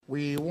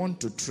we want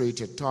to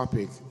treat a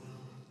topic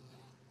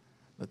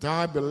that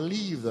I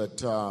believe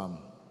that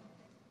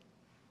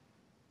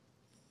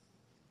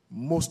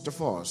most of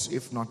us,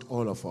 if not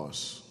all of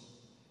us,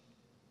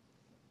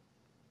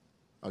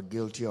 are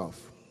guilty of.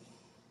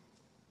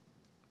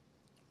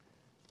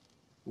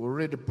 We'll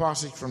read the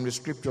passage from the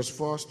scriptures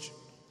first,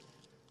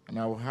 and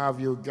I will have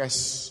you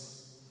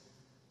guess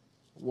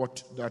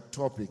what that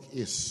topic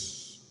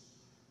is.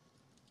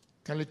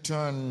 Can you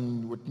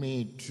turn with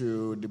me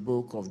to the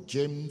book of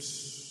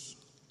James?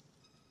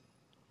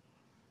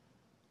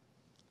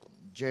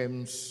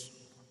 James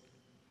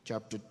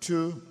chapter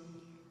 2,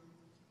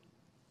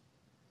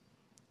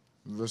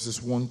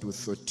 verses 1 to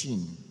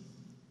 13.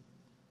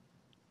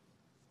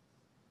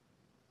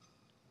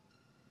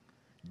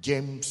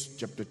 James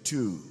chapter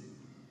 2,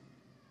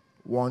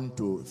 1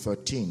 to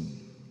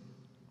 13.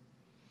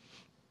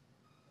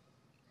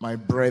 My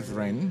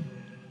brethren,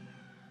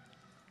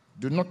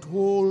 do not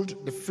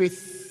hold the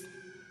faith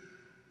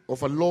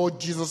of our Lord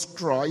Jesus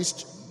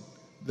Christ,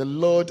 the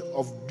Lord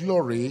of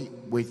glory,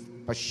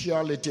 with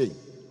partiality.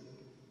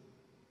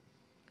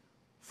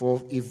 For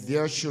if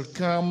there shall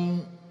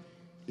come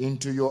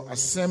into your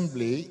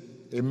assembly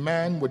a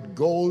man with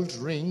gold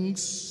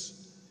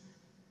rings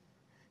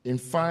in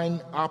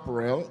fine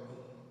apparel,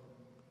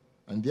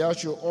 and there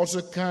shall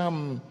also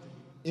come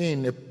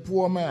in a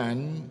poor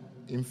man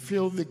in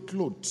filthy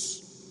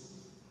clothes,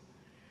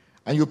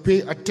 and you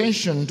pay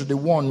attention to the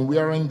one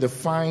wearing the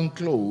fine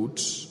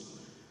clothes,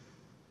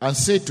 and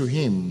say to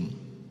him,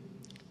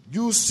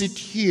 you sit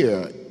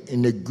here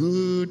in a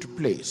good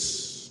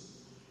place,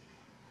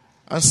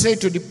 and say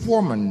to the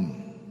poor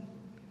man,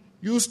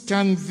 you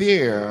stand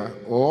there,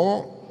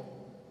 or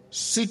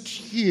sit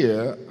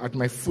here at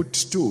my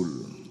footstool.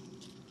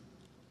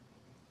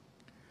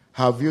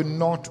 Have you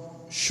not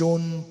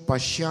shown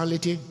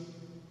partiality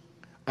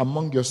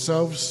among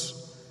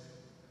yourselves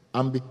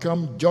and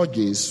become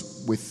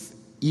judges with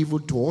evil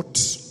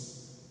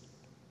thoughts?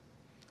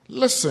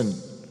 Listen,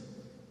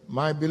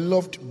 my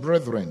beloved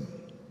brethren,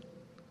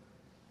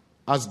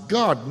 has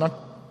God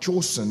not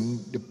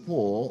chosen the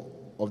poor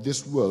of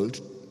this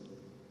world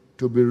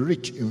to be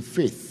rich in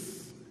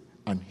faith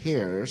and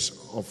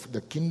heirs of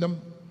the kingdom,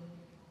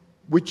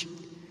 which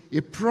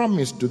he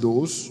promised to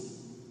those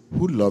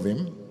who love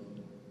him?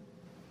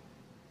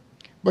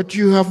 But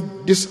you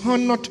have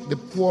dishonored the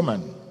poor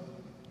man.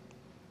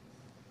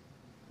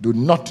 Do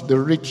not the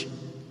rich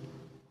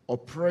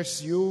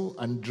oppress you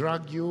and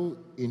drag you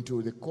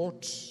into the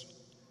courts?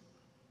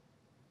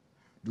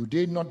 Do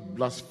they not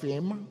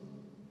blaspheme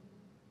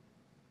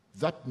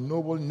that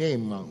noble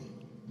name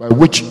by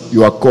which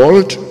you are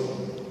called?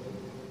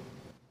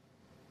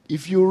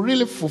 If you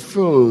really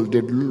fulfill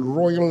the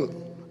royal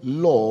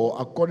law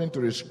according to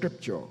the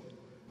scripture,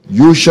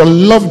 you shall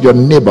love your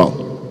neighbor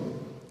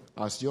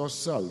as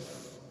yourself.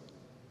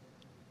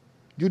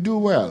 You do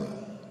well.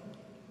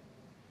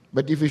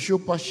 But if you show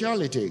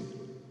partiality,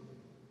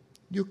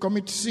 you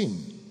commit sin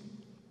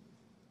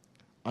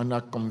and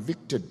are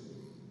convicted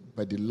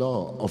by the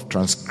law of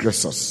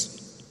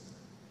transgressors.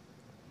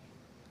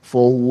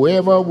 For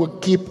whoever will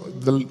keep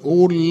the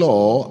old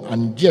law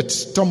and yet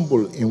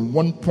stumble in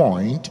one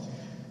point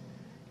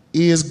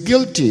is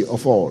guilty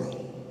of all.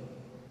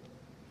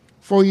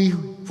 For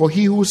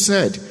he who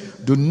said,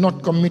 do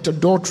not commit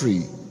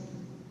adultery,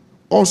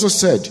 also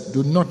said,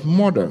 do not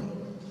murder.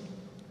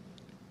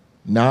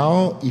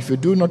 Now, if you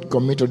do not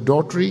commit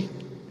adultery,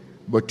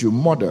 but you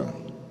murder,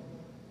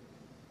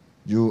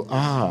 you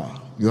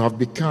have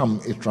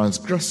become a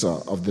transgressor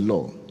of the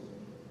law.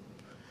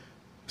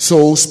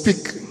 So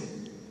speak,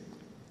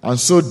 and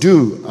so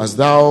do as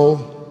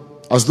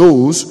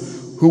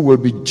those who will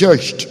be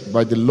judged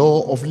by the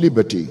law of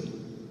liberty.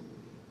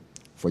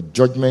 For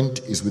judgment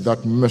is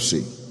without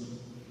mercy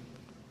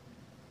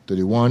to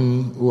the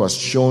one who has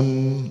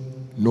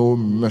shown no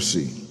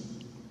mercy.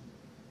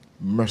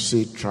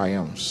 Mercy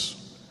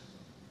triumphs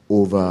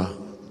over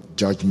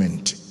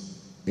judgment.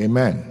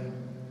 Amen.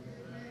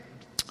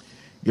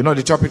 You know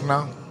the topic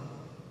now?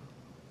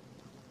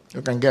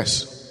 You can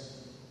guess.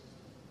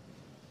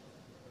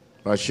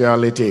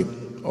 Partiality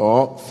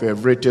or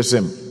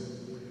favoritism.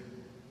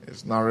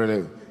 It's not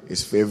really,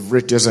 it's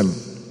favoritism.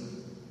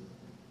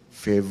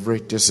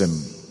 Favoritism.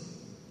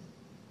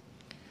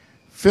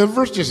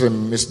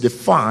 Favoritism is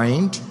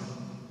defined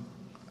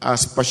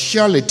as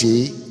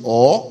partiality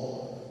or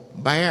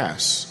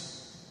bias.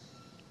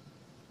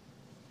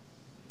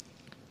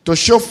 To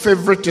show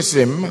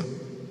favoritism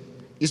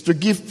is to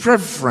give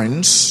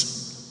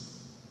preference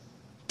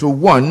to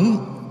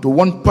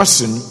one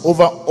person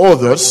over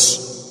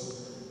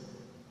others,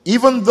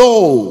 even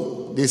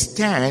though they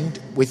stand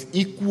with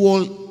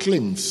equal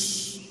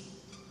claims.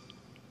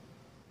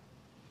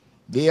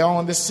 They are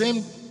on the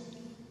same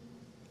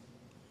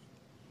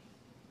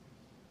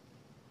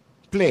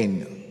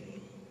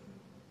plane.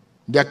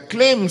 Their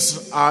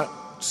claims are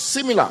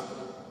similar,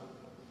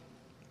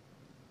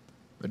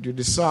 but you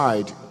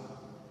decide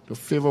to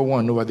favor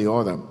one over the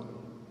other.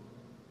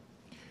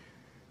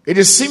 It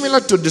is similar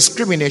to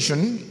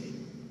discrimination,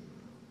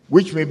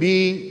 which may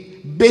be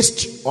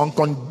based on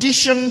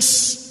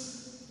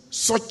conditions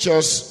such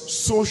as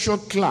social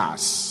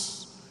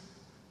class,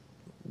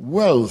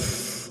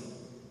 wealth,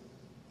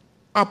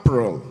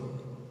 apparel,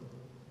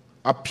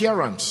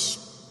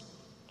 appearance,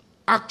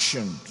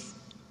 actions,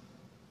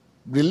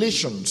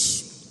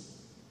 relations,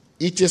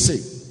 etc.,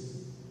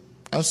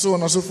 and so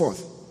on and so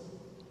forth.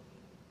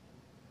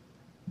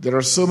 There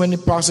are so many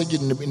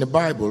passages in the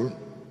Bible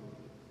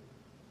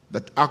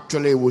that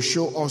actually will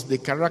show us the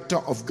character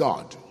of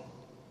God.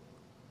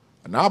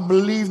 And I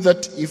believe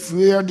that if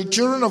we are the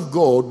children of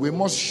God, we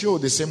must show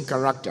the same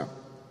character.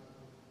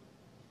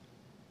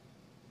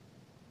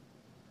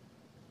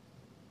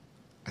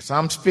 As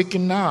I'm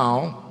speaking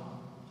now,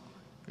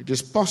 it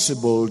is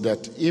possible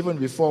that even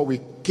before we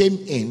came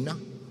in,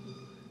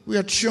 we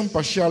had shown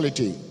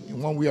partiality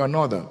in one way or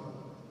another.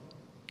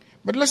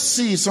 But let's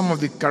see some of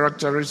the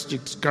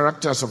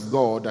characters of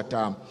God that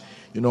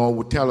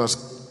will tell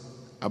us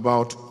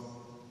about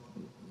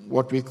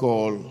what we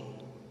call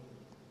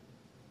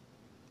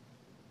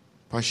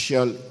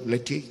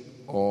partiality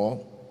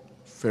or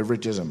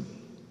favoritism.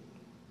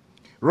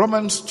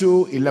 Romans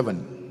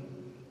 2:11.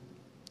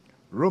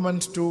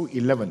 Romans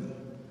 2:11.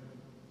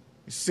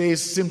 It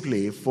says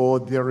simply, "For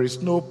there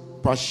is no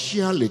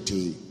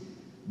partiality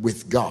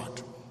with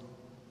God."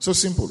 So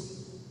simple.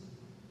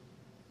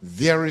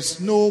 There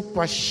is no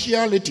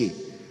partiality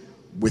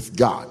with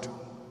God.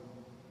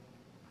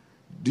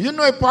 Do you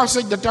know a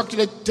passage that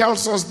actually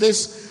tells us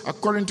this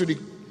according to the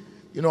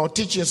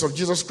teachings of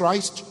Jesus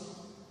Christ?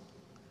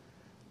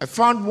 I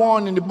found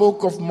one in the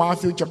book of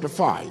Matthew chapter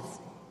 5.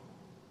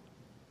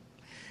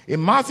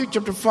 In Matthew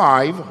chapter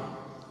 5,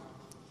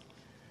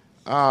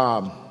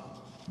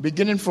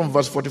 beginning from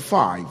verse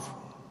 45.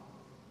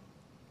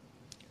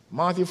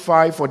 Matthew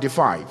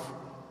 5:45.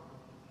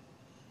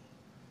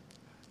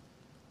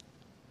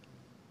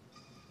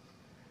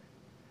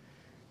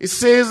 It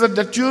says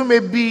that you may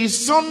be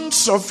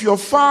sons of your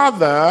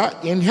Father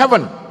in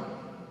heaven.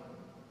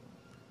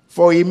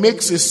 For he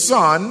makes his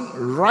sun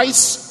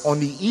rise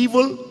on the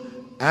evil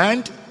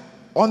and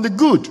on the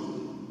good,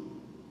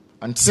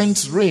 and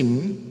sends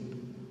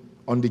rain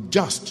on the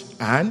just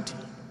and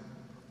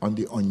on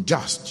the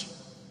unjust.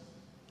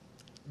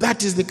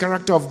 That is the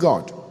character of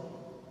God.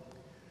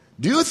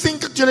 Do you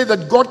think actually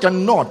that God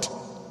cannot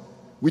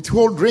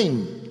withhold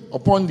rain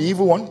upon the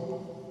evil one?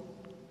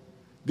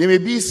 They may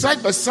be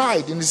side by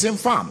side in the same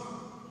farm,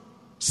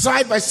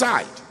 side by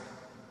side,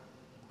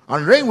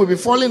 and rain will be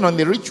falling on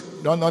the rich,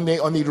 on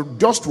the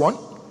just one,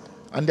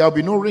 and there will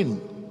be no rain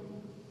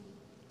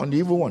on the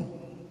evil one.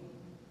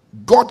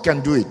 God can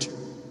do it.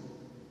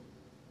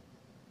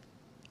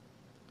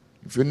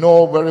 If you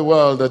know very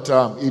well that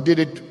he did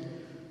it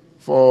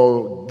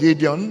for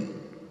Gideon,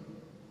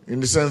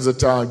 in the sense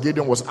that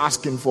Gideon was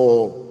asking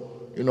for,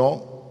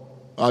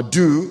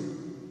 dew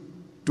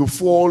to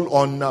fall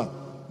on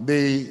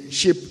the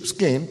sheep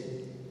skin,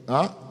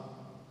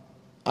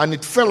 and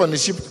it fell on the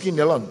sheep skin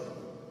alone,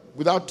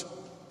 without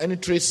any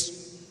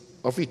trace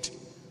of it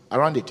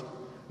around it.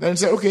 Then he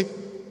said, okay,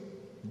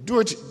 do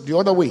it the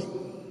other way.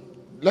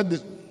 Let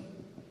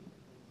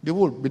the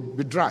wool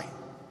be dry,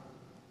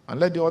 and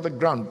let the other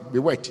ground be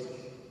wet.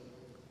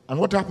 And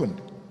what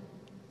happened?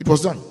 It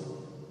was done.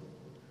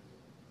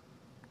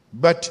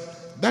 But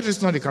that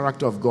is not the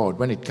character of God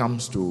when it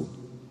comes to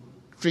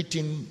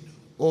treating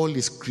all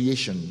his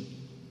creation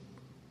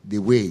the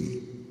way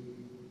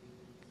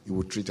he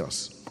would treat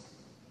us.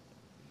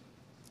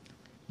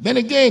 Then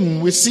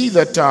again, we see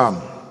that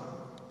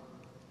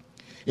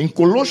in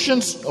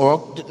Colossians,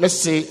 or let's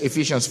say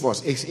Ephesians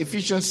first,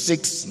 Ephesians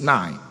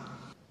 6:9,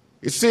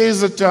 it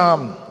says that,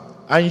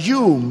 and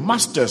you,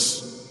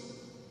 masters,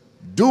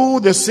 do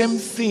the same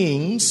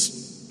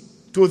things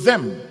to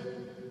them,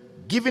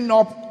 giving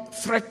up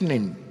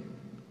threatening,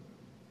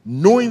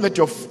 knowing that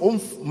your own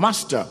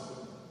master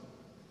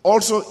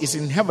also is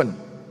in heaven,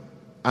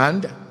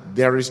 and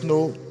there is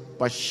no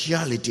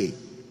partiality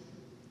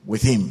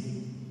with him.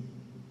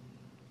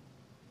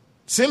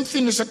 Same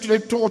thing is actually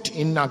taught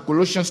in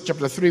Colossians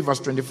chapter 3 verse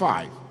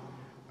 25.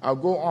 I'll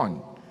go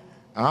on.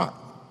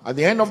 At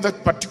the end of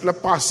that particular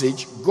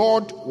passage,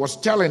 God was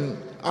telling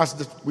us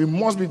that we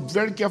must be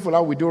very careful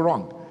how we do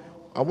wrong,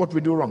 what we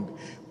do wrong.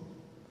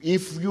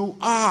 If you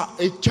are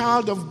a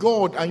child of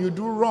God and you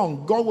do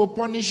wrong, God will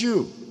punish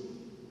you.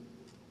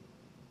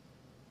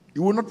 He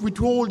will not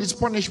withhold his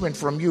punishment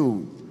from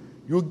you.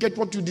 You get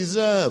what you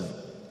deserve.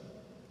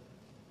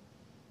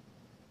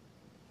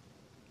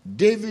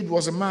 David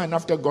was a man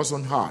after God's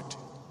own heart.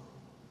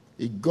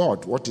 He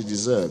got what he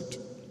deserved.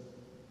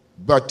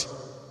 But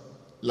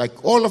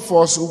like all of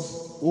us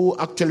who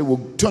actually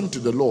will turn to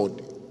the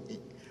Lord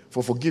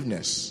for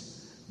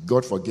forgiveness,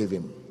 God forgave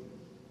him.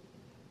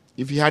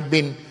 If he had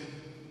been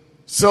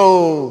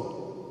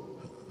so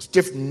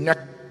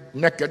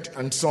stiff-necked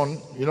and so on,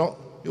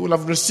 he would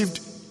have received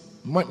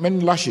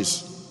many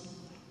lashes.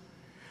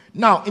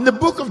 Now, in the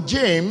book of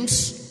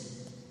James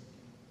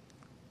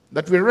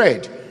that we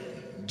read,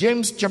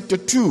 James chapter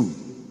 2,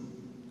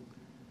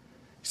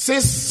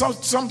 says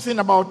something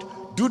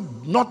about do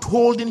not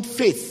hold in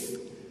faith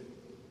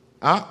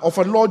of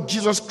our Lord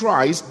Jesus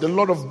Christ, the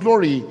Lord of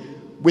glory,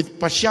 with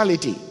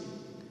partiality.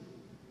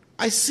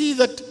 I see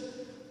that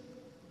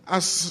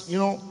as,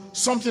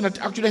 something that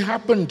actually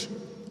happened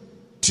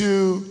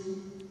to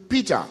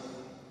Peter.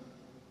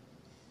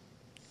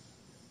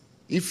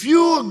 If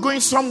you are going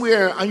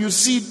somewhere and you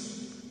see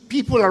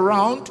people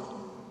around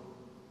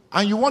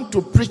and you want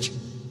to preach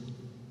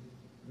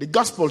the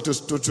gospel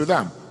to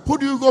them, who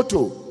do you go to?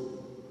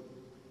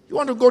 You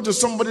want to go to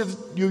somebody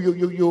that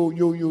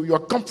you are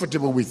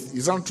comfortable with.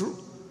 Is that true?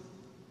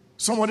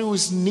 Somebody who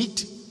is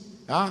neat,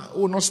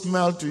 who will not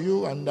smell to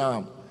you,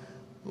 and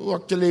who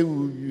actually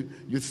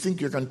you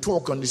think you can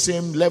talk on the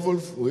same level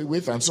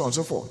with, and so on and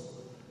so forth.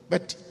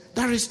 But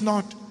that is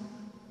not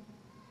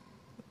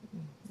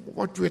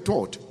what we're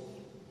taught.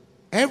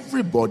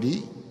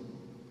 Everybody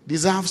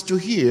deserves to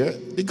hear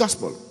the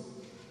gospel.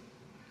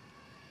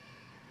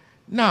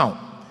 Now,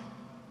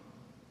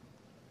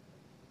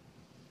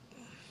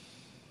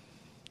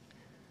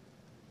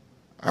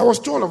 I was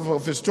told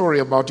of a story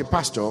about a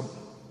pastor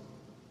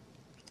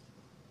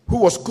who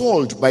was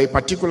called by a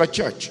particular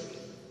church.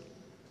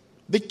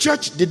 The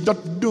church did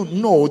not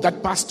know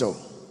that pastor.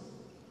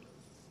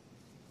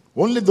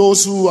 Only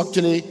those who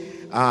actually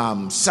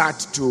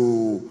sat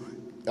to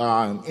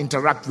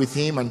interact with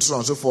him and so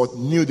on and so forth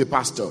knew the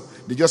pastor.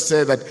 They just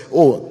said that,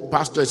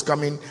 pastor is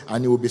coming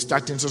and he will be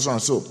starting so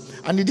and so.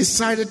 And he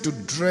decided to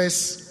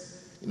dress,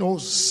 in a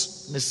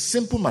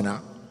simple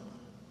manner.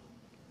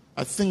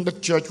 I think the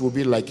church will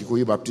be like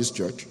Ikoyi Baptist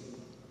Church,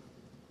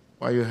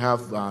 where you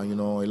have, a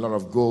lot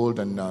of gold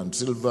and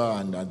silver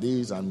and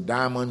this and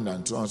diamond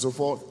and so on and so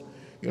forth,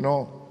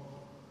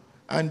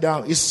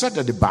 And he sat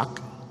at the back.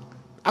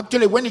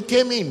 Actually, when he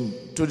came in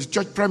to the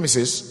church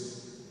premises,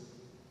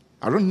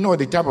 I don't know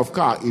the type of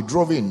car he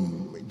drove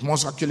in. He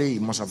must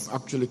have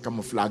actually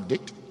camouflaged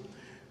it.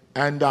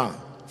 And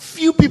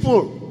few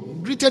people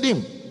greeted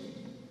him.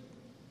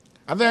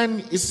 And then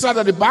he sat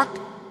at the back,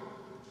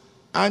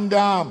 and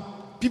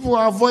people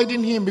were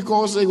avoiding him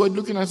because they were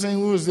looking and saying,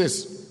 "Who is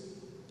this?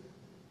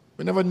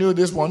 We never knew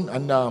this one,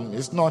 and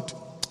it's not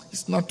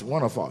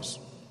one of us."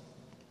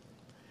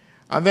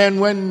 And then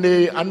when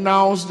they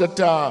announced that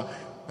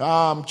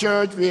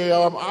church, we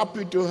are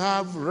happy to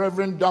have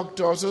Reverend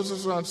Dr.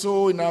 so and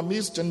so in our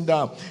midst, and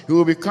he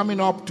will be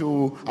coming up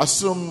to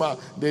assume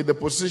the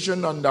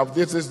position and of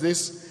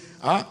this.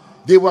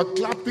 They were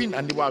clapping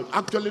and they were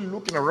actually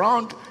looking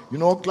around,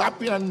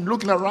 clapping and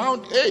looking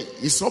around. Hey,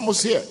 he's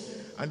almost here.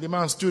 And the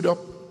man stood up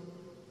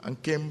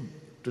and came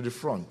to the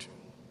front.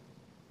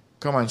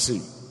 Come and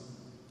see.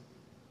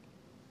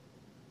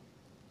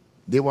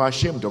 They were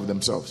ashamed of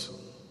themselves.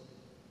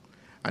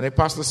 And the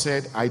pastor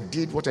said, I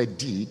did what I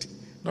did,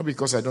 not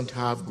because I don't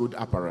have good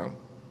apparel.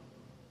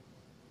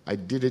 I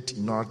did it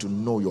in order to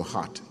know your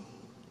heart.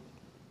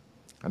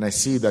 And I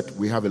see that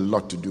we have a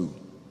lot to do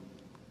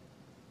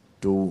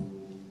to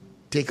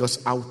take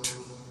us out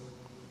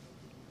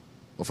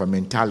of a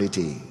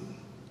mentality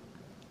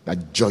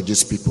that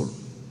judges people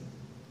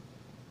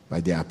by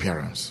their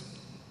appearance.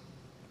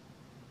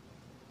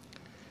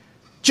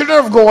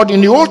 Children of God,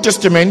 in the Old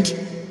Testament,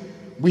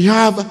 we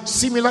have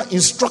similar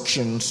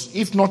instructions,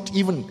 if not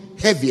even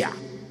heavier.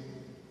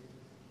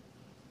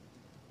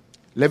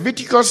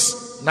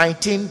 Leviticus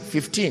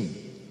 19:15.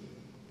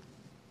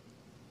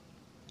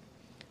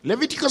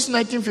 Leviticus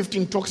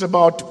 19:15 talks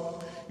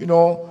about,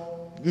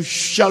 you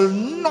shall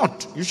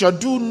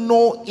do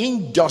no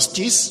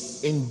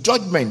injustice in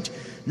judgment.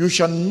 You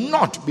shall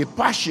not be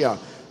partial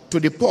to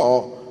the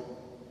poor,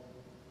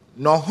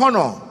 nor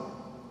honor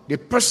the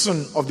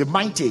person of the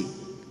mighty.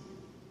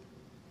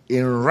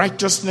 In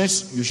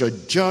righteousness you shall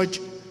judge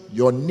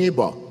your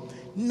neighbor.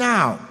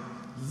 Now,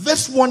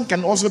 this one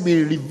can also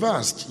be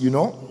reversed,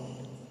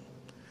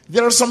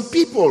 There are some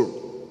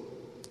people,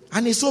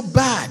 and it's so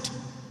bad.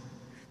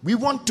 We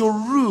want to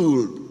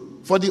rule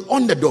for the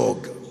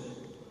underdog.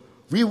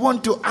 We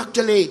want to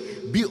actually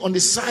be on the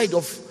side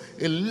of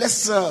a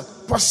lesser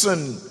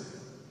person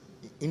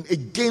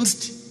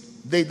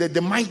against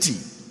the mighty.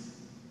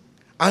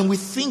 And we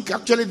think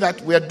actually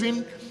that we are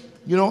doing,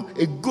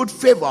 a good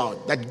favor,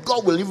 that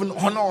God will even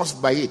honor us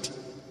by it.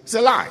 It's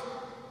a lie.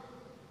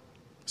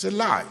 It's a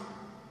lie.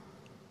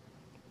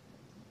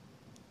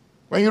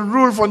 When you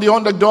rule for the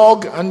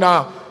underdog and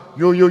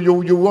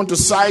you want to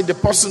side the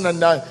person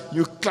and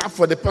you clap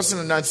for the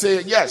person and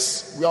say,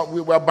 yes, we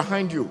are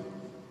behind you,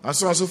 and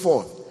so on and so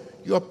forth,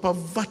 you are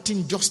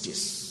perverting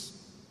justice.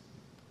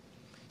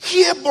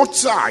 Hear both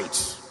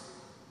sides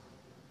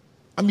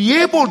and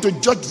be able to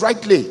judge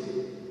rightly.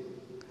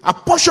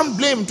 Apportion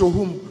blame to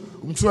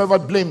whomsoever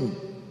blame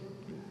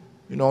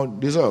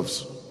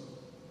deserves.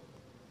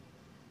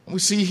 We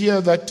see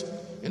here that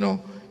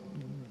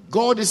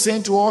God is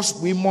saying to us,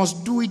 we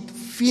must do it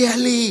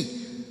fairly.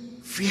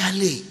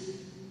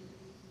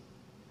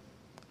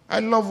 I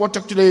love what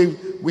actually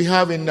we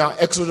have in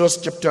Exodus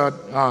chapter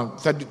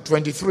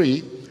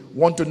 23,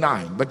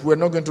 1-9, but we're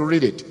not going to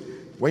read it.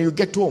 When you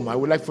get home, I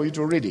would like for you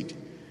to read it.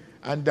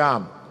 And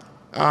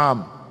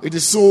it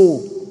is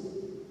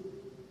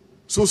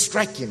so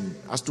striking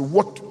as to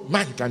what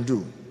man can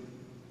do.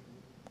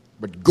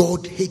 But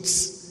God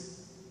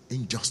hates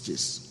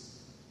injustice.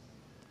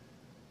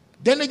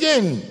 Then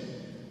again,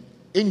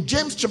 in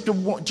James chapter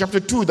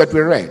 2 that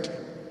we read,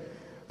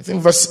 I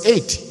think verse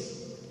 8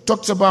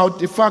 talks about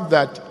the fact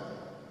that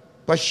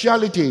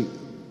partiality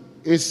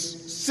is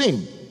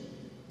sin.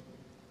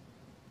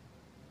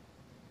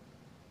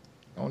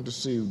 I want to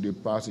see the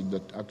passage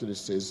that actually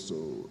says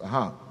so.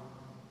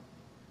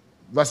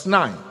 Verse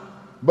 9.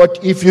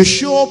 But if you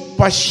show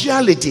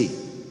partiality,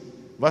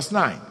 verse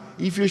 9,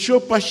 if you show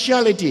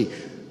partiality,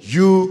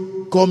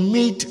 you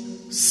commit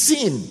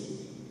sin.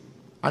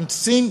 And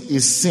sin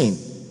is sin.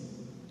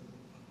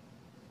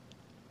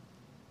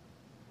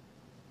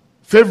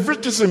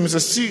 Favoritism is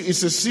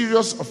a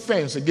serious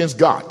offense against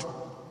God.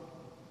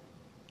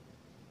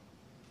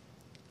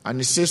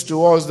 And it says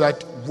to us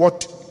that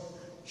what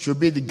should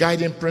be the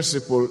guiding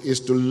principle is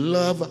to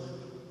love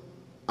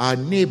our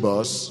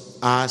neighbors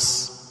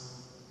as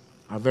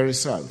our very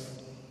self.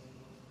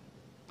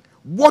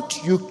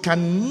 What you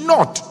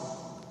cannot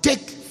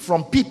take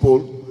from people,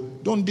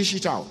 don't dish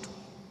it out.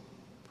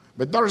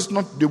 But that is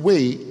not the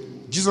way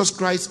Jesus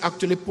Christ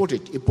actually put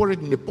it. He put it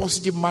in a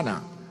positive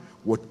manner.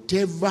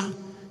 Whatever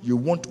you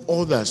want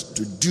others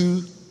to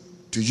do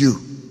to you,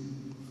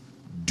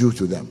 do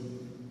to them.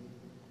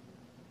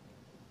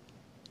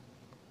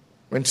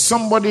 When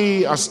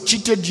somebody has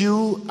cheated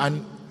you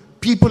and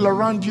people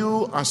around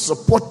you are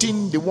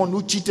supporting the one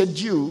who cheated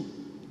you,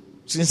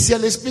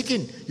 sincerely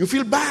speaking, you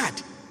feel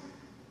bad.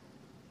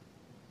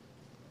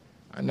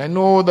 And I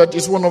know that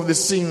it's one of the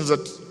sins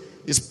that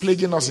is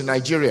plaguing us in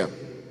Nigeria.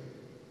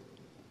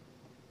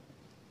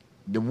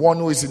 The one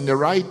who is in the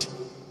right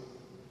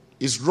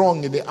is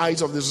wrong in the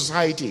eyes of the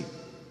society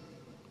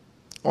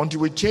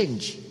until we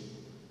change.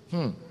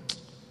 I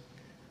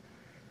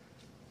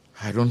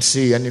don't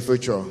see any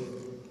future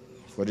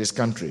for this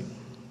country.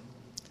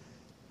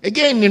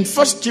 Again, in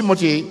 1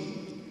 Timothy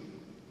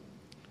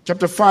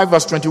chapter 5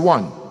 verse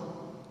 21,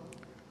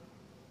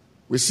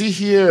 we see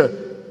here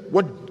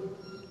what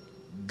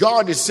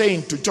God is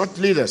saying to church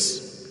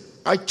leaders.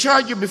 I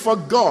charge you before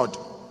God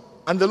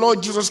and the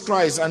Lord Jesus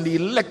Christ and the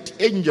elect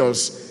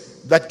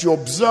angels that you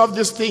observe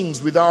these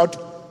things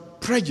without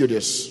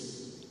prejudice,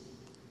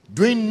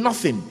 doing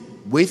nothing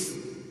with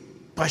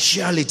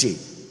partiality.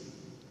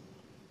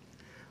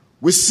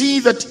 We see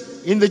that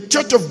in the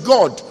church of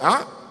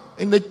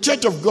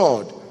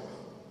God,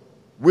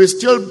 we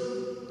still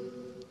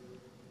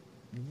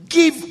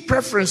give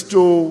preference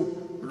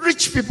to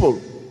rich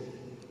people.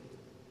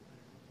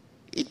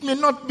 It may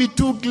not be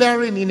too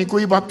glaring in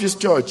Ikoyi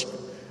Baptist Church,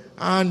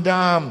 and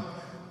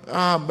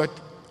but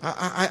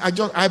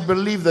I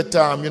believe that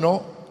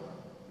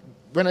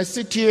when I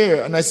sit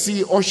here and I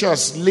see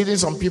ushers leading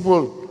some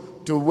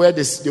people to where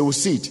they will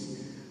sit,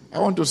 I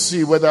want to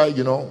see whether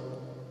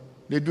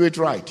they do it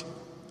right.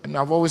 And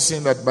I've always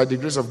seen that by the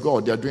grace of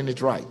God, they are doing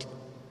it right.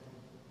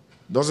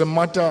 Doesn't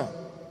matter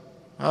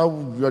how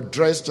you're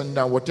dressed and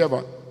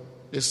whatever,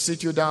 they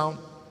sit you down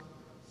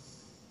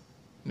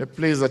in a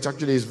place that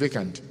actually is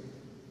vacant.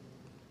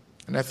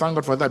 And I thank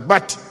God for that.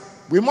 But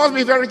we must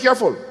be very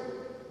careful.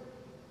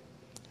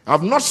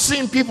 I've not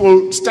seen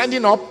people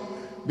standing up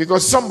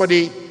because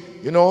somebody,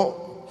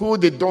 who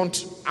they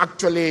don't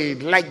actually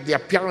like the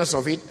appearance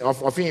of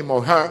him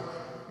or her,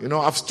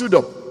 have stood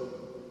up.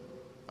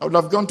 I would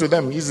have gone to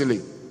them easily.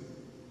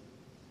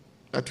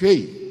 That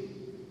hey,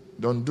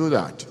 don't do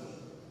that.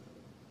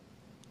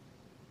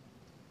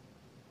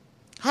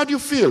 How do you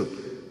feel?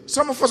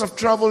 Some of us have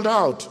traveled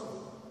out.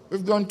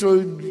 We've gone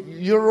to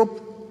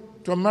Europe,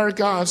 to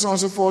America, and so on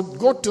and so forth.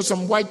 Go to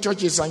some white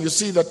churches and you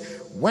see that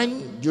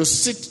when you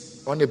sit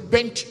on a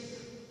bench,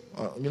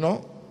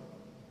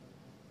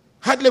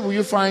 hardly will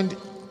you find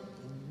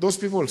those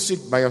people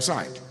sit by your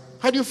side.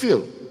 How do you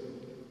feel?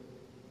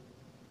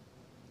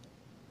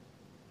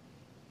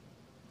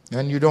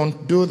 And you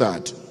don't do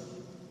that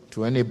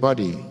to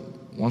anybody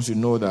once you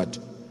know that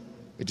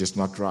it is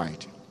not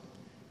right.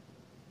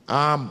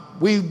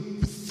 We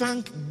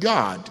thank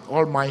God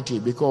Almighty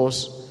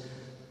because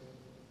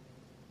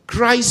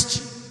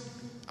Christ,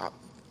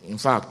 in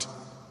fact,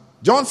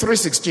 John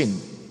 3:16,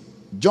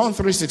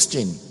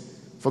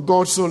 for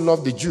God so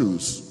loved the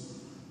Jews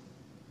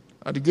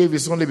that he gave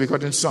his only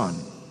begotten Son.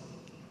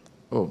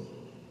 For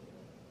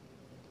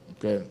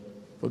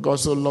God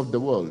so loved the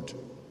world.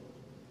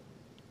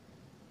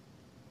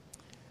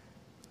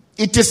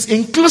 It is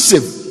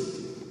inclusive.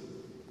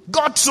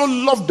 God so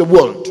loved the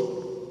world.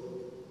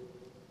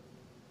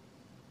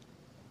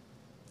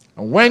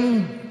 And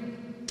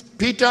when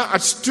Peter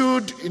had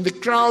stood in the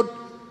crowd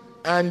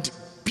and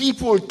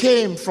people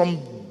came from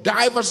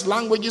diverse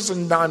languages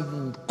and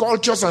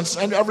cultures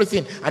and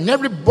everything, and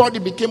everybody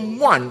became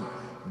one,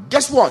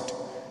 guess what?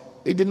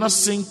 It did not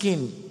sink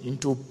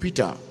into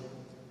Peter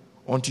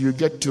until you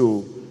get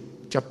to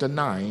chapter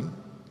 9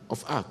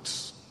 of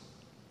Acts.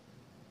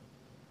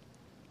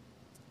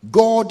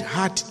 God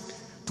had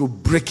to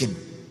break him.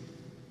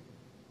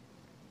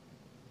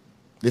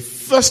 The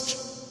first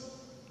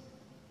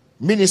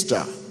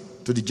minister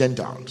to the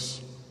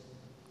Gentiles.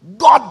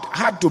 God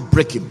had to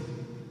break him.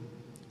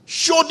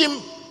 Showed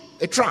him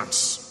a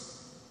trance.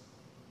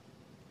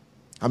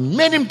 and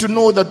made him to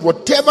know that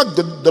whatever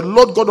the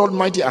Lord God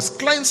Almighty has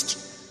cleansed,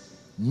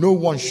 no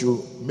one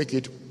should make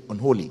it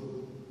unholy.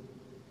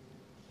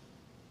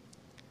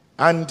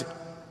 And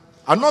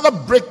another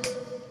breaking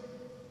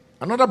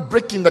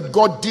that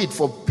God did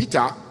for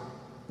Peter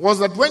was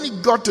that when he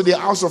got to the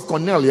house of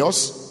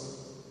Cornelius,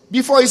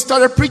 before he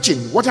started preaching,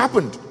 what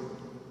happened?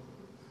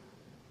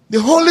 The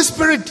Holy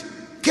Spirit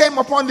came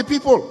upon the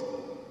people.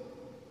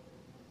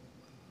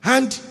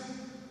 And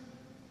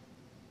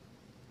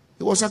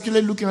he was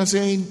actually looking and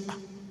saying,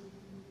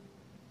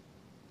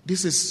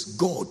 this is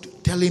God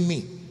telling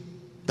me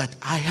that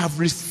I have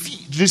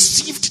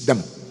received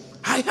them.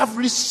 I have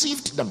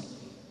received them.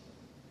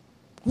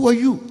 Who are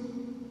you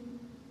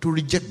to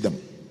reject them?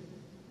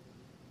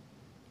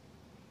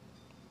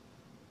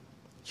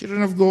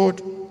 Children of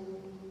God,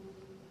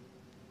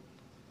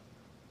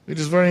 it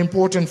is very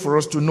important for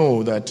us to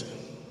know that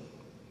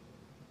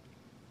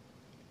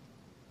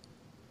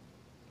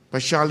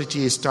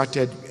partiality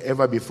started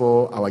ever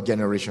before our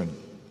generation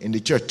in the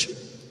church.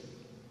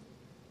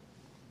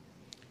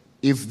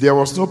 If there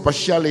was no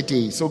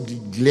partiality so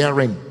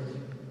glaring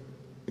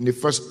in the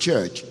first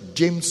church,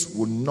 James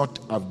would not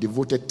have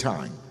devoted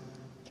time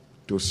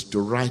to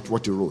write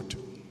what he wrote.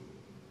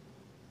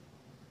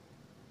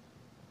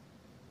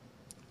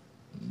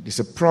 It's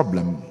a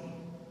problem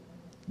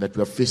that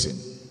we are facing.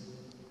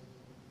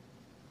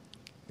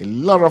 A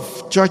lot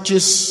of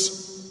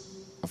churches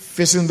are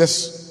facing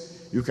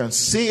this. You can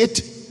see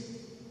it.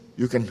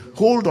 You can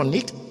hold on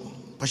it.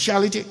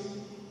 Partiality.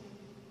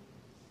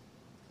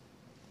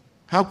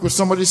 How could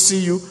somebody see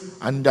you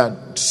and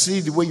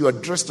see the way you are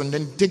dressed and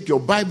then take your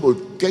Bible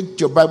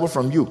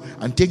from you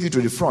and take you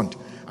to the front,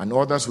 and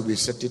others will be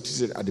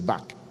seated at the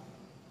back?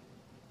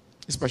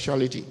 It's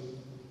partiality.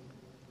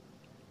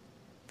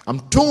 I'm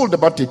told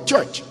about a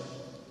church.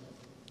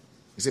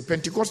 It's a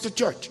Pentecostal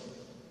church.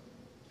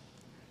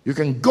 You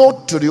can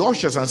go to the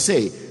ushers and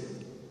say,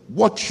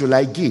 what should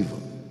I give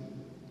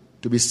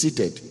to be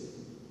seated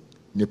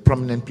in a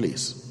prominent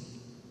place?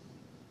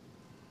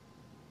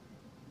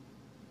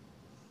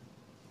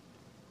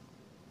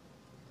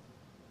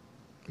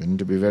 We need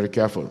to be very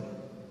careful.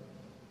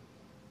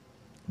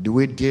 Do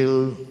we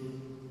deal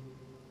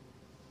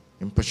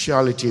in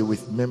partiality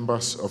with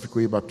members of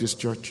Ikoyi Baptist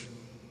Church?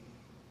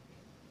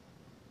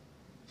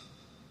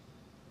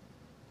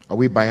 Are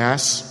we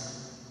biased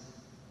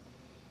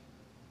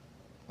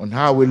on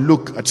how we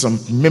look at some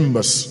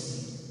members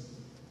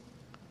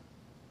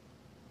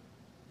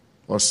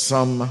or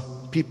some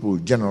people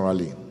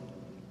generally?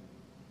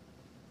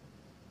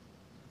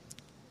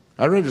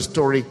 I read a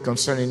story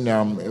concerning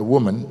a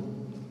woman.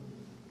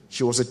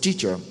 She was a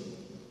teacher,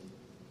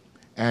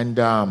 and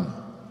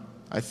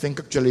I think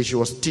actually she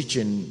was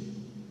teaching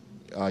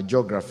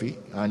geography,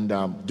 and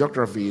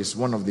geography is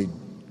one of the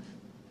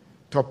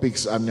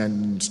topics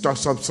and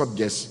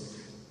subjects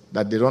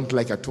that they don't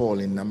like at all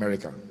in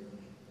America.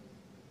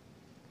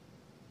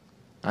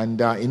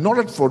 And in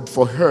order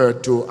for her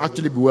to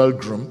actually be well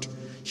groomed,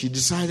 she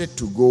decided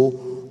to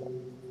go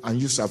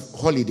and use a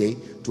holiday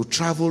to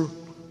travel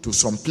to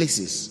some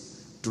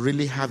places to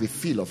really have a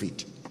feel of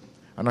it.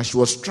 And as she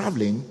was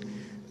traveling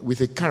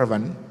with a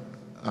caravan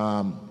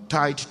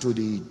tied to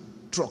the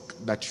truck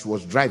that she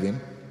was driving,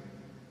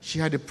 she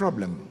had a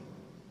problem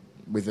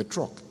with the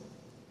truck.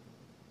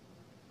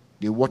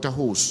 The water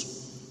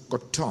hose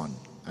got torn,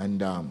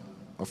 and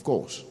of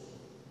course.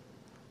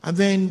 And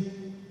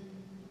then,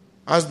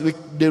 as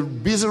the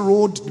busy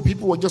road, the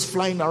people were just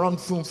flying around,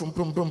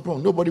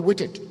 nobody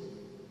waited.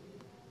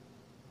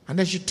 And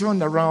then she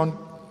turned around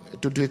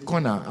to a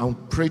corner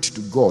and prayed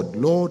to God,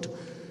 Lord,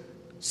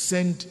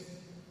 send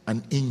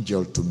an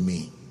angel to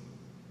me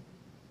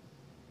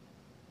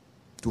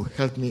to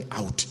help me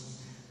out.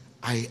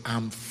 I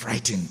am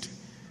frightened.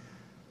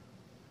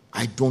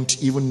 I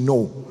don't even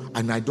know,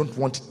 and I don't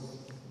want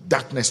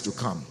darkness to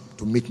come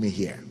to meet me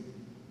here.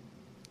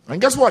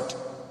 And guess what?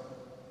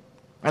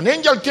 An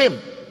angel came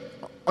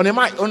on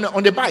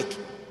a bike.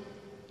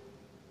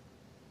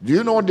 Do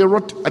you know what they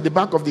wrote at the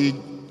back of the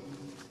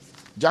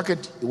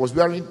jacket he was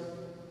wearing?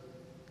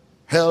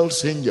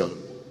 Hell's angel.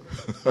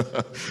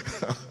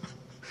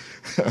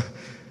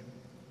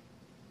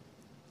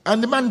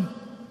 And the man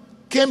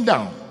came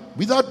down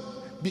without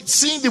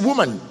seeing the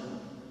woman.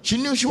 She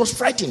knew she was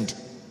frightened.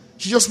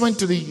 She just went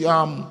to the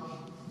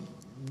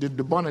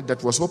bonnet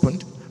that was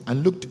opened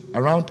and looked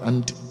around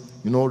and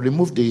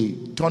removed the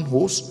torn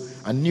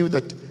hose and knew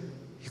that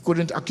he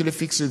couldn't actually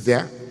fix it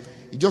there.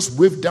 He just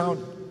waved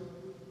down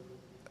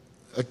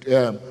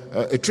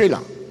a trailer.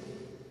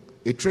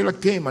 A trailer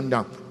came and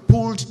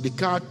pulled the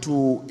car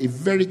to a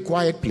very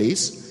quiet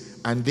place,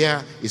 and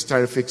there he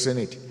started fixing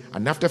it.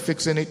 And after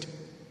fixing it,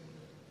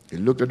 he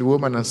looked at the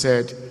woman and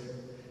said,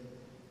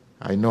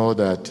 I know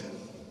that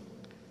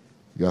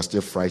you are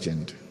still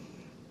frightened.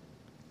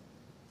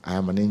 I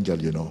am an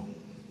angel,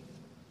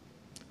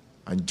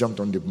 and jumped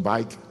on the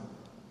bike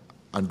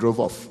and drove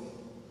off.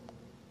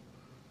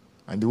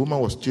 And the woman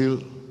was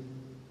still,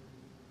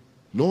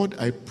 Lord,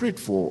 I prayed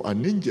for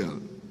an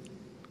angel,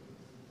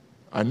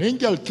 An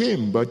angel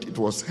came, but it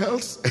was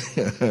hell's.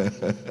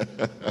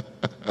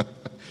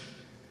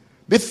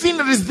 The thing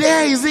that is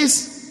there is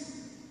this.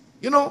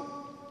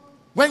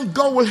 When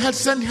God will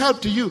send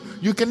help to you,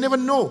 you can never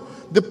know.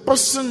 The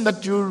person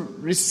that you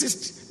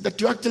resist,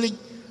 that you actually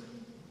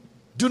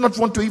do not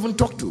want to even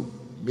talk to,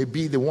 may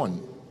be the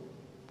one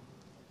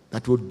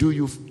that will do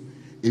you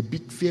a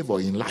big favor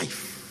in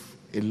life,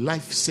 a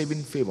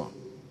life-saving favor.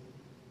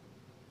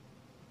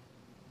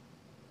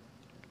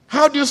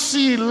 How do you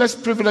see less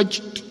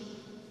privileged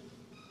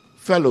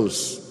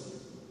fellows?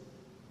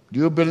 Do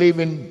you believe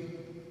in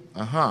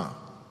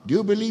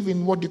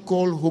what you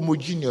call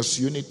homogeneous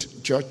unit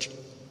church?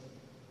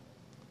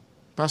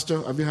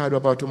 Pastor, have you heard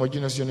about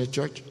homogeneous unit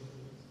church?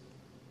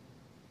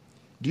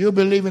 Do you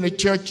believe in a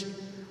church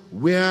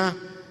where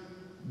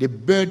the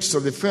birds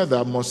of the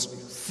feather must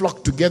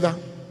flock together?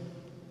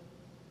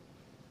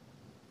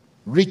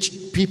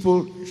 Rich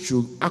people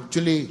should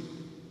actually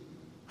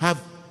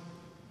have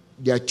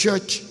their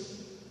church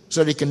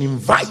so they can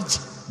invite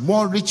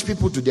more rich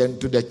people to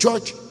their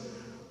church.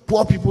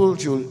 Poor people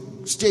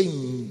should stay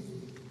in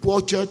poor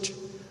church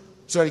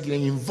so they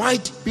can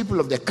invite people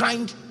of their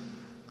kind.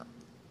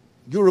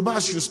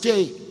 Yorubas should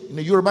stay in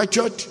a Yoruba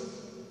church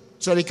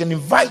so they can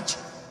invite.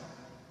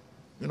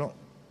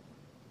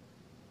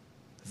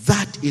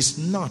 That is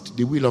not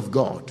the will of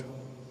God.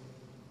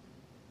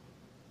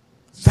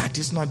 That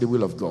is not the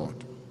will of God.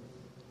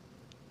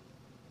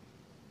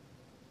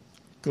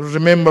 You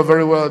remember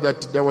very well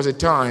that there was a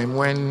time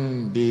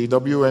when the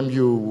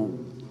WMU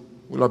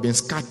will have been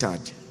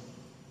scattered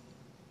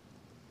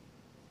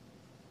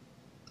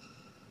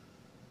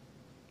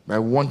by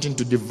wanting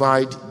to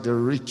divide the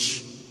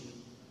rich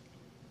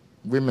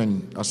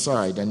women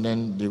aside and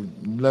then the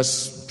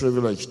less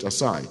privileged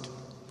aside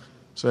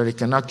so that they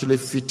can actually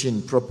fit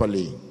in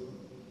properly.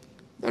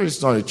 That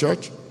is not a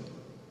church.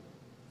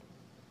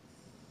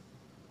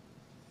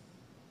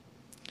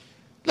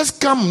 Let's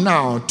come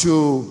now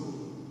to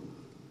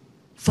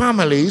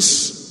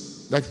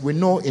families that we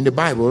know in the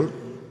Bible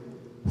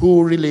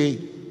who really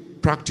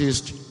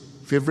practiced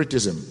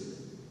favoritism.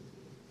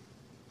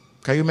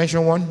 Can you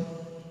mention one?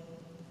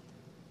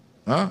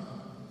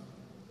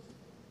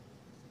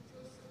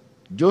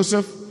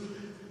 Joseph?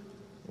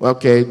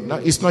 Okay, no,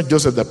 it's not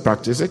Joseph that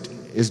practiced it,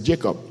 it's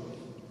Jacob.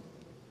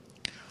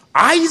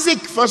 Isaac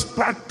first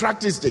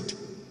practiced it.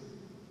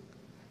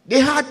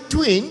 They had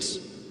twins,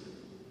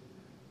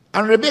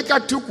 and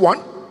Rebekah took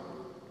one,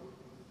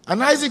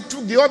 and Isaac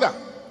took the other.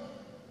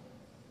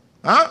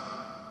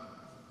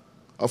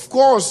 Of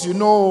course, you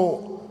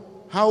know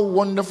how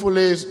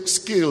wonderfully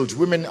skilled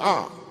women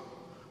are.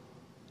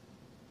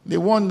 The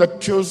one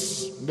that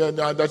chose,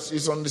 that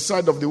is on the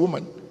side of the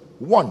woman,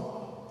 won.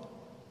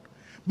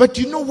 But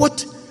you know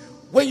what?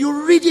 When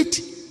you read it,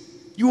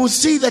 you will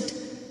see that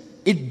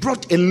it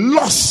brought a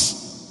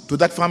loss to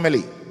that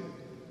family.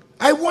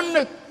 I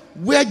wonder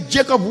where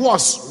Jacob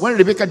was when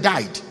Rebekah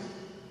died.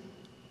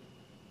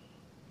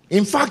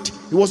 In fact,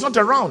 he was not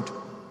around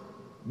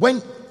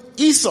when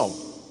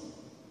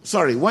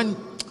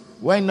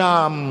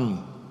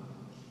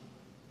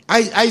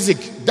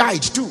Isaac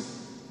died too,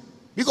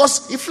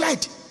 because he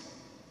fled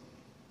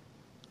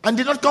and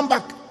did not come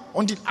back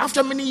until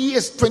after many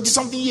years,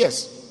 20-something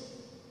years.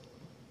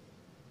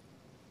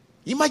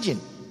 Imagine.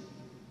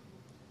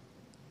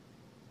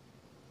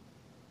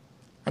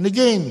 And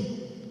again,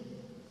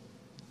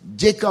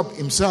 Jacob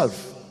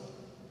himself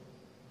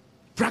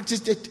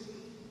practiced it.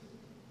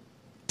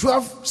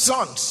 12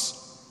 sons.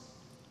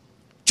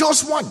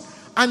 Chose one.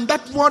 And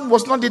that one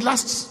was not the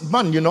last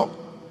one, you know.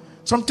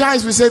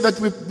 Sometimes we say that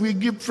we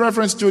give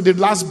preference to the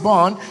last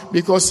born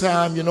because,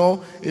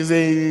 is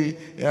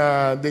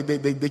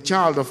the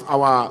child of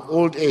our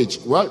old age.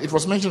 Well, it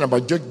was mentioned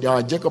about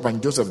Jacob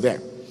and Joseph there.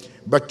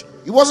 But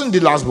he wasn't the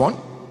last one.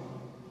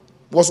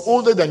 He was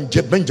older than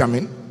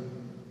Benjamin.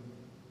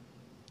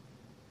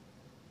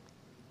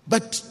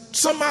 But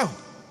somehow,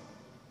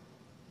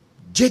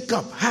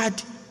 Jacob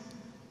had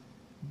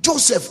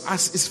Joseph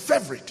as his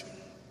favorite.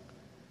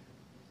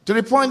 To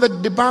the point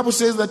that the Bible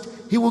says that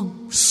he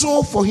will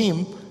sew for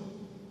him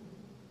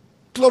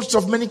clothes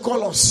of many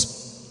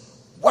colors.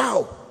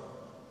 Wow.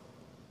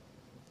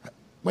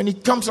 When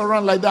it comes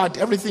around like that,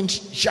 everything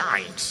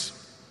shines.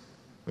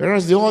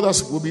 Whereas the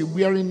others will be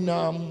wearing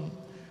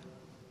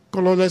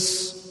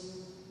colorless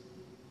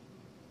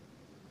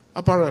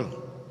apparel.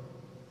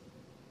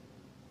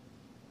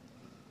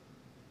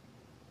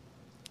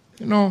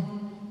 You know,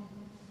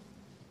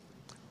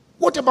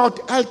 what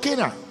about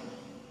Elkanah?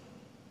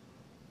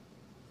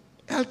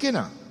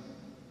 Elkanah,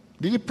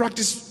 did he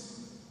practice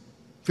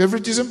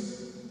favoritism?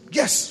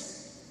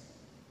 Yes.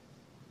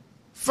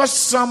 1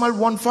 Samuel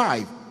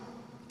 1:5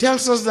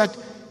 tells us that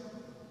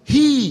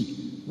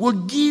he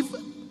would give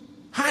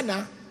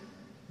Hannah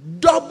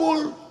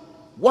double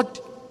what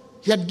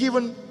he had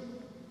given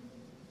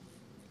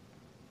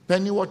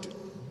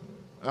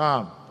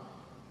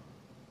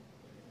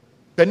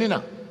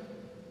Peninnah.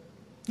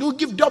 He would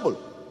give double.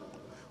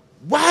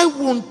 Why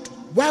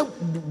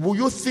will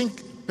you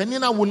think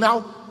Peninnah will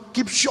now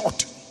keep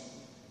short?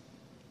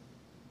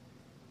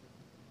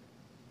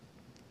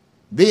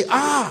 They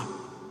are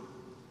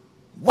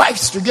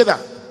wives together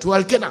to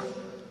Elkanah.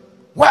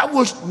 Why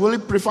will he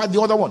prefer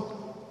the other one?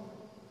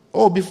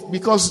 Oh,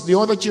 because the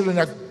other children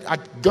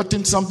had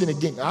gotten something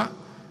again. Huh?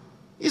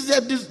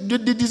 Do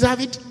they deserve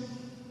it?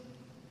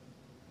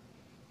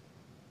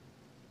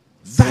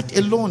 That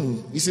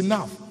alone is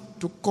enough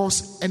to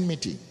cause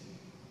enmity.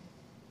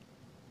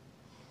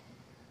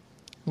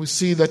 We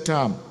see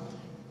that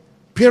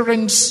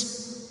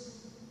parents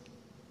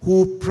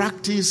who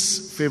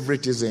practice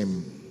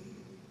favoritism,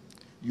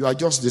 you are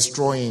just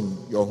destroying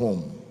your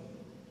home.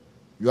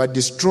 You are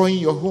destroying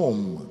your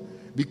home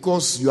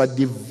because you are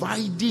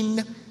dividing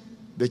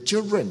the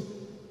children,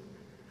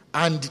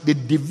 and the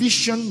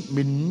division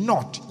may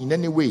not in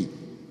any way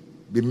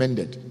be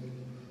mended.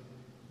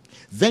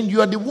 Then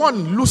you are the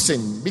one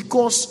losing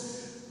because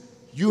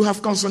you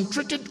have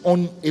concentrated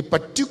on a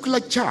particular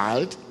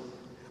child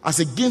as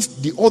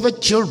against the other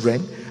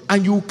children,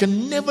 and you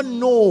can never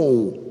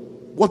know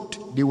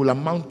what they will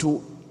amount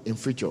to in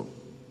future.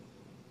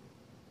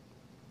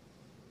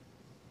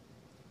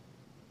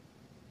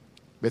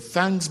 But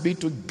thanks be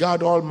to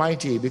God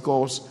Almighty,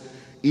 because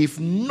if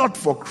not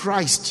for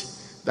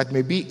Christ that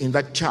may be in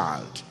that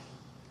child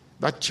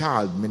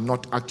may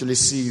not actually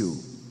see you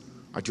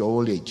at your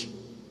old age,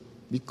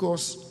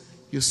 because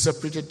you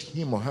separated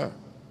him or her.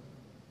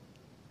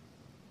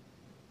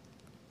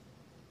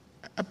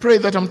 I pray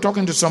that I'm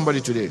talking to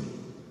somebody today.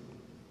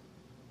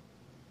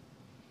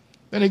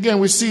 Then again,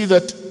 we see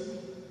that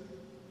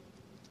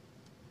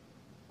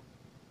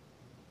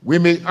we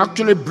may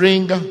actually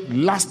bring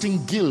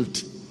lasting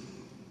guilt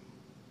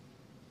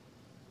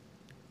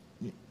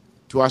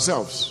to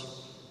ourselves.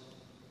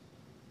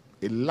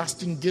 A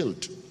lasting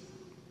guilt.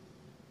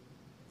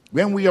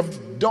 When we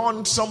have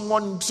done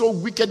someone so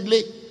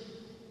wickedly,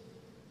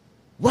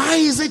 why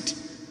is it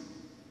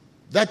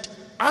that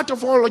out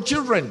of all our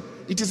children,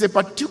 it is a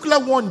particular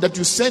one that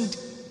you send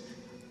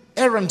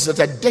errands that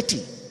are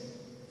dirty?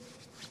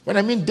 When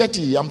I mean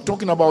dirty, I'm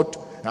talking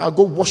about,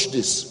 go wash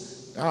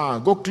this,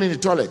 go clean the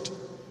toilet.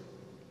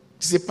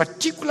 It's a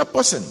particular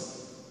person.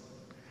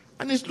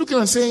 And he's looking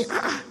and saying,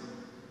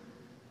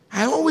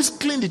 I always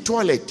clean the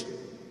toilet.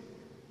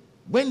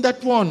 When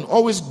that one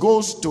always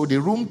goes to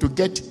the room to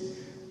get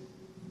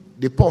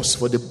the purse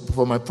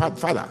for my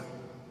father.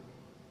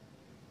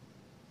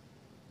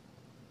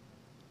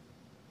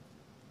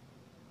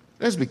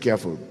 Let's be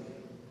careful.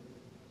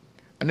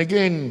 And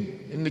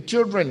again, in the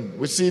children,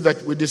 we see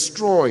that we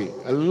destroy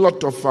a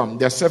lot of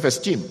their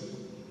self-esteem.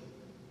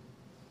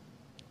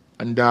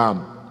 And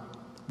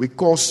we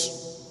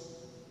cause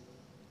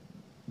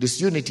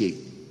disunity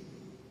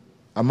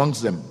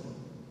amongst them.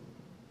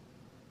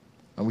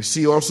 And we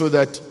see also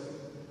that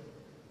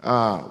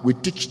we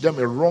teach them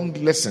a wrong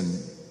lesson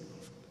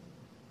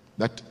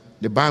that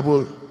the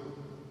Bible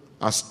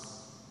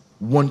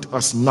wants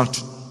us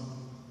not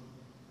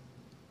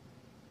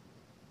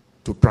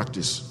to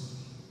practice.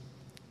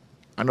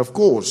 And of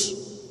course,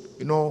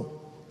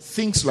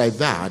 things like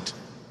that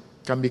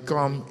can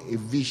become a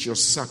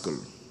vicious circle.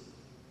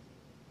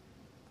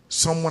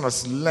 Someone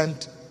has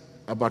learned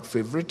about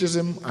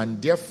favoritism,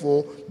 and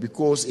therefore,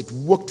 because it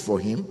worked for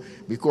him,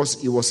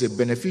 because he was a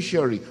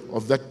beneficiary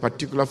of that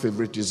particular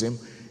favoritism,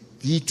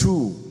 he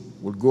too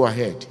will go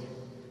ahead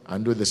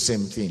and do the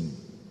same thing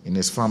in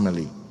his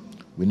family.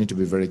 We need to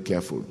be very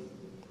careful.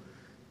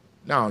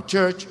 Now,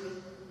 church,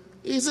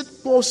 is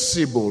it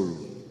possible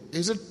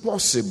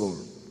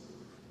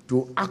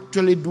to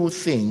actually do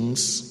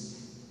things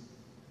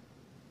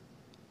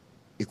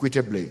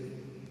equitably?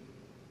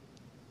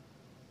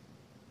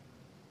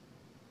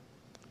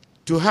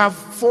 To have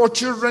 4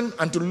 children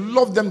and to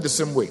love them the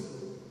same way?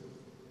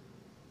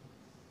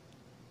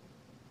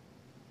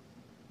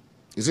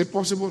 Is it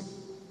possible?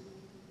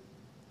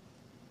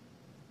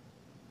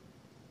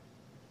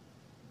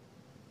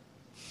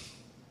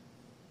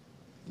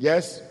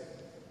 Yes,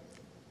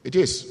 it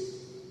is.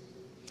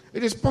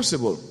 It is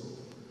possible.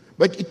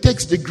 But it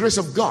takes the grace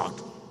of God.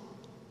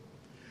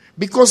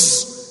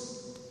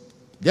 Because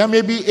there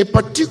may be a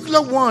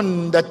particular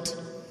one that,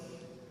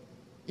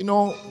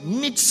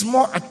 needs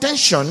more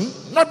attention,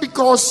 not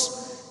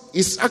because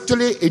it's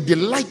actually a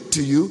delight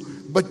to you,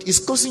 but it's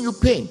causing you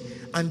pain.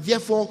 And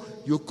therefore,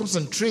 you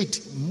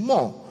concentrate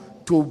more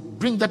to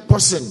bring that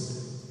person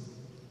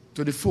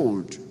to the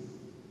fold,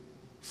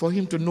 for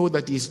him to know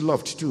that he is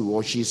loved too,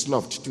 or she is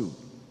loved too.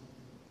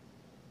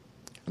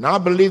 And I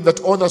believe that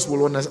others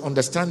will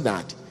understand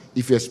that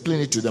if you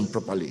explain it to them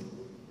properly.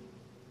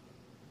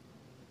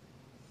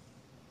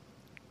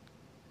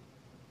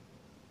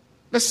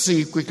 Let's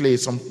see quickly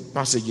some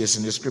passages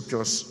in the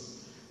scriptures.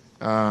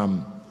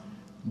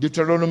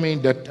 Deuteronomy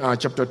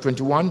chapter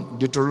 21,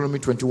 Deuteronomy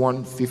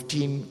 21,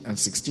 15 and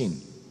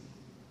 16.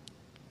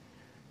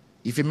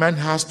 If a man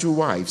has 2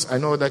 wives, I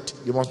know that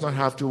you must not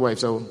have 2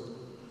 wives.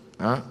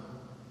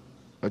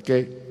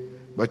 Okay?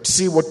 But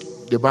see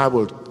what the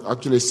Bible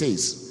actually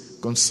says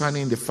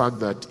concerning the fact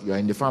that you are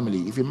in the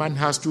family. If a man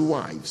has 2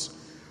 wives,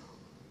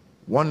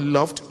 one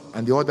loved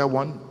and the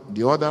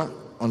other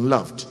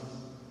unloved,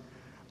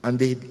 and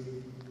they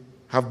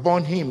have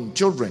borne him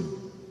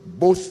children,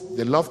 both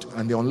the loved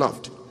and the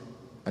unloved.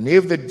 And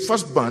if the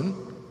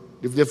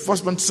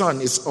firstborn son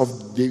is of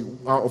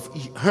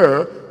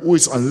her who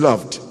is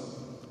unloved,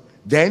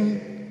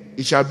 then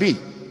it shall be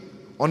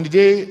on the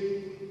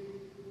day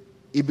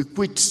he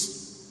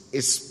bequeaths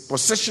his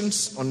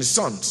possessions on his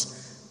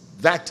sons,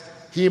 that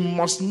he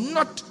must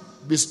not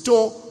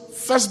bestow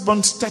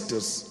firstborn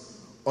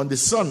status on the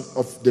son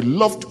of the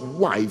loved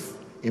wife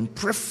in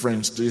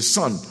preference to the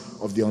son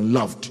of the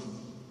unloved,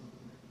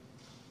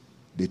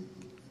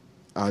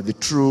 the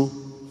true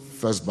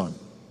firstborn.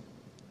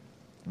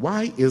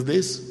 Why is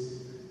this?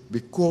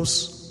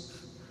 Because,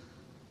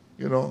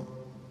 you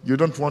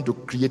don't want to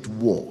create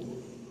war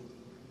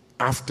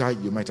after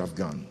you might have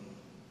gone.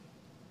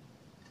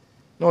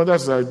 No,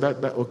 that's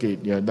okay.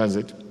 Yeah, that's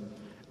it.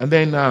 And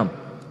then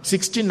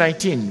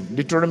 16:19,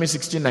 Deuteronomy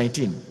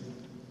 16:19.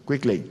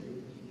 Quickly.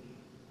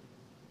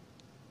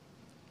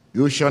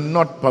 You shall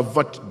not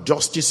pervert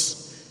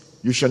justice.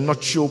 You shall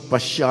not show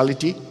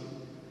partiality,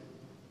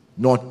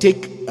 nor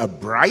take a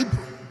bribe.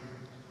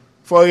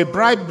 For a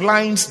bribe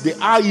blinds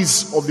the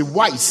eyes of the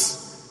wise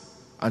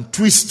and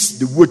twists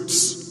the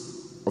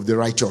wits of the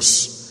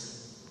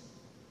righteous.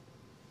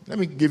 Let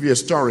me give you a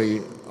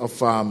story of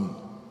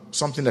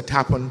something that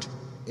happened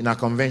in our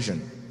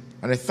convention.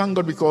 And I thank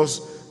God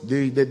because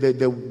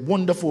the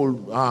wonderful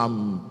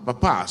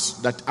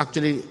papas that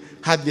actually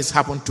had this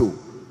happen to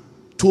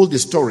told the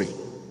story.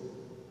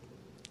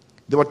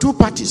 There were two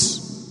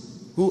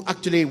parties who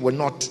actually were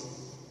not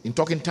in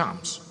talking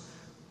terms,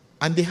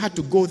 and they had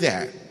to go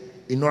there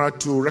in order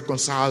to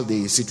reconcile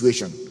the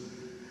situation.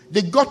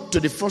 They got to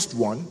the first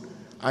one,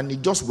 and he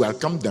just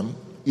welcomed them.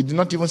 He did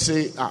not even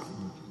say,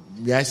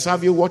 may I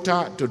serve you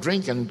water to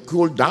drink and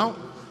cool down?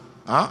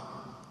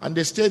 And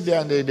they stayed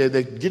there, and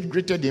they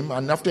greeted him,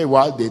 and after a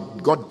while they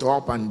got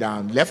up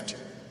and left.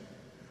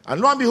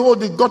 And lo and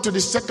behold, they got to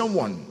the second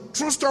one.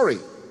 True story.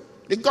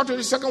 They got to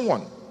the second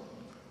one.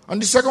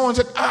 And the second one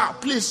said,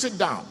 please sit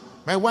down.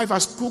 My wife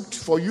has cooked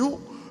for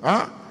you,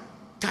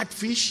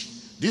 catfish,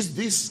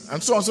 this,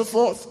 and so on and so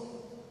forth.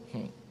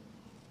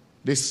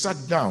 They sat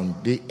down,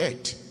 they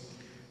ate.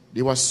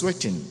 They were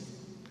sweating.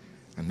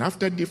 And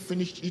after they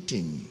finished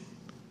eating,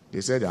 they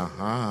said,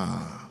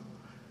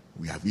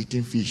 we have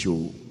eaten fish.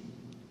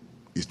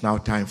 It's now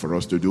time for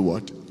us to do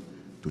what?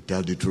 To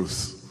tell the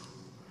truth.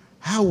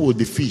 How would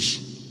the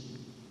fish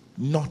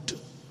not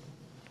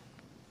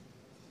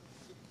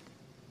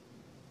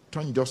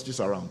turn justice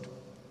around?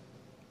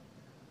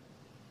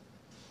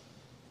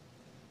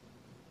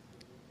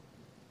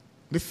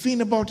 The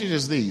thing about it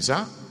is this,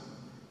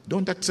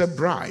 don't accept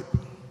bribe.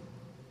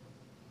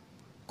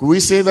 Could we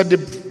say that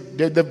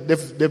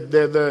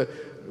the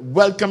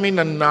welcoming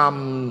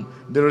and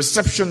the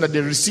reception that they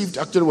received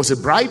actually was a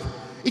bribe?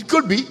 It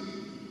could be.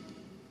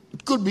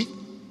 It could be.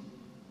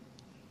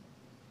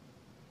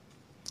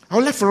 I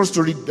would like for us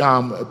to read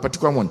a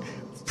particular one.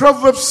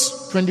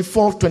 Proverbs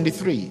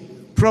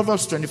 24:23.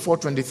 Proverbs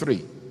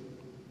 24:23.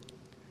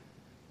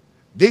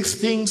 These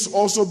things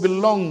also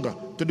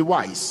belong to the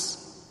wise.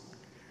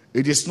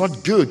 It is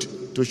not good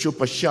to show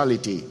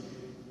partiality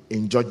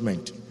in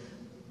judgment.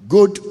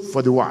 Good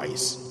for the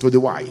wise, to the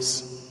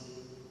wise.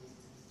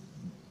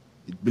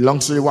 It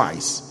belongs to the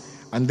wise.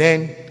 And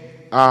then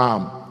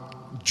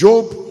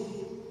Job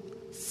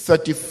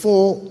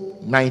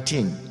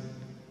 34:19.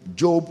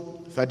 Job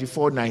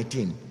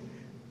 34:19.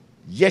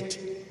 Yet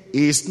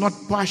he is not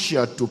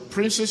partial to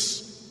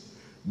princes,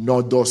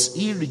 nor does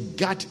he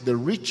regard the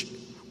rich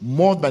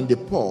more than the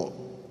poor.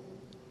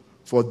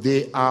 For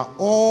they are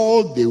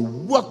all the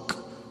work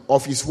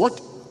of his what?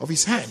 Of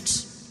his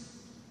hands.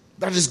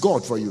 That is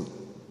God for you.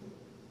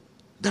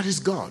 That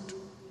is God.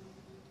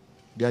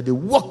 They are the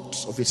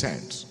works of his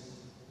hands.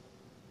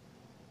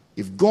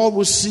 If God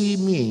will see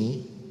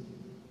me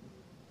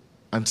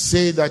and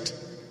say that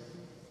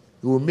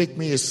he will make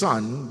me a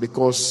son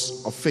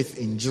because of faith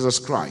in Jesus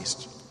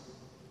Christ,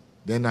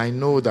 then I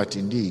know that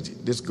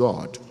indeed this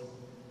God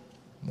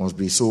must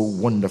be so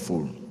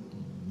wonderful,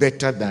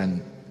 better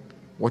than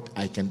what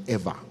I can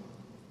ever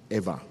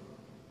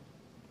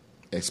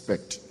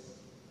expect,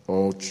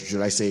 or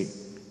should I say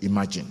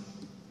imagine.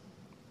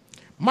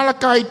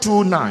 Malachi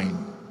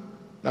 2:9.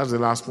 That's the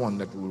last one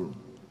that we'll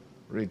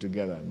read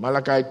together.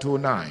 Malachi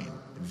 2:9.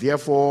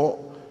 Therefore,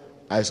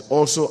 I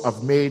also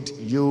have made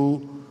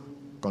you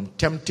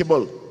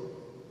contemptible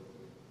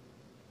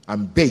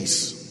and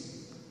base,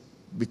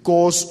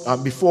 because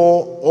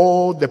before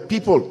all the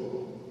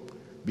people,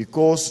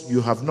 because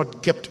you have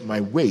not kept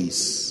my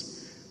ways,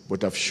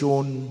 but have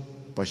shown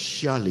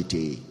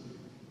partiality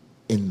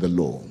in the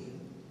law.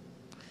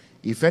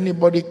 If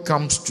anybody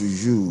comes to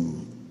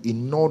you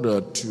in order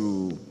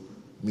to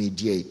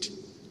mediate,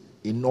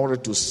 in order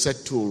to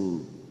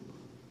settle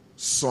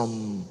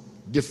some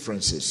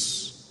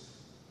differences,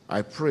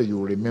 I pray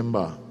you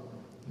remember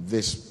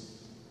this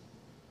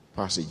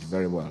passage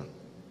very well.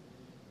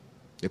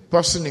 The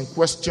person in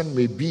question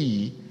may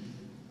be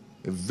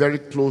a very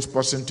close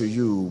person to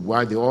you,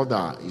 while the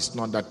other is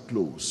not that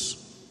close.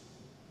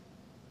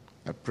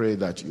 I pray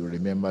that you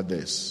remember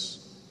this.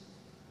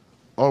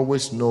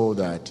 Always know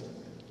that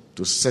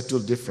to settle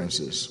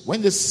differences,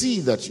 when they see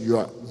that you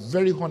are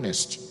very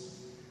honest,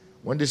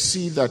 when they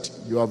see that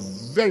you are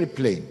very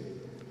plain,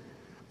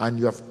 and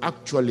you have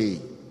actually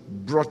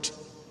brought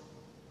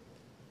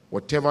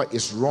whatever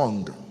is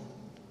wrong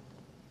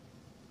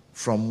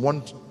from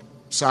one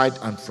side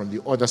and from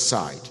the other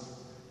side,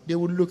 they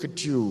will look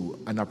at you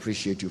and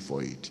appreciate you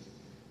for it.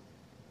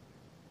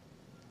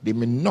 They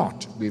may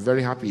not be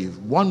very happy.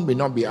 One may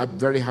not be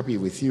very happy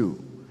with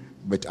you,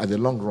 but at the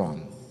long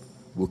run,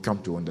 will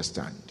come to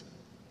understand.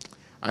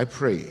 I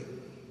pray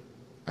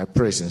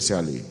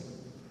sincerely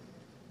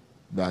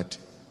that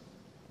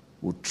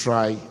we'll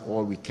try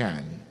all we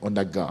can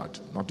under God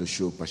not to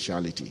show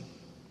partiality.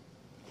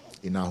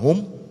 In our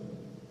home,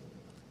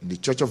 in the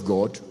church of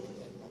God,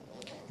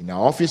 in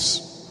our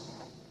office,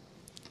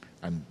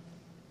 and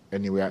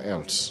anywhere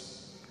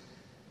else.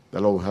 The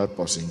Lord will help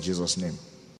us in Jesus' name.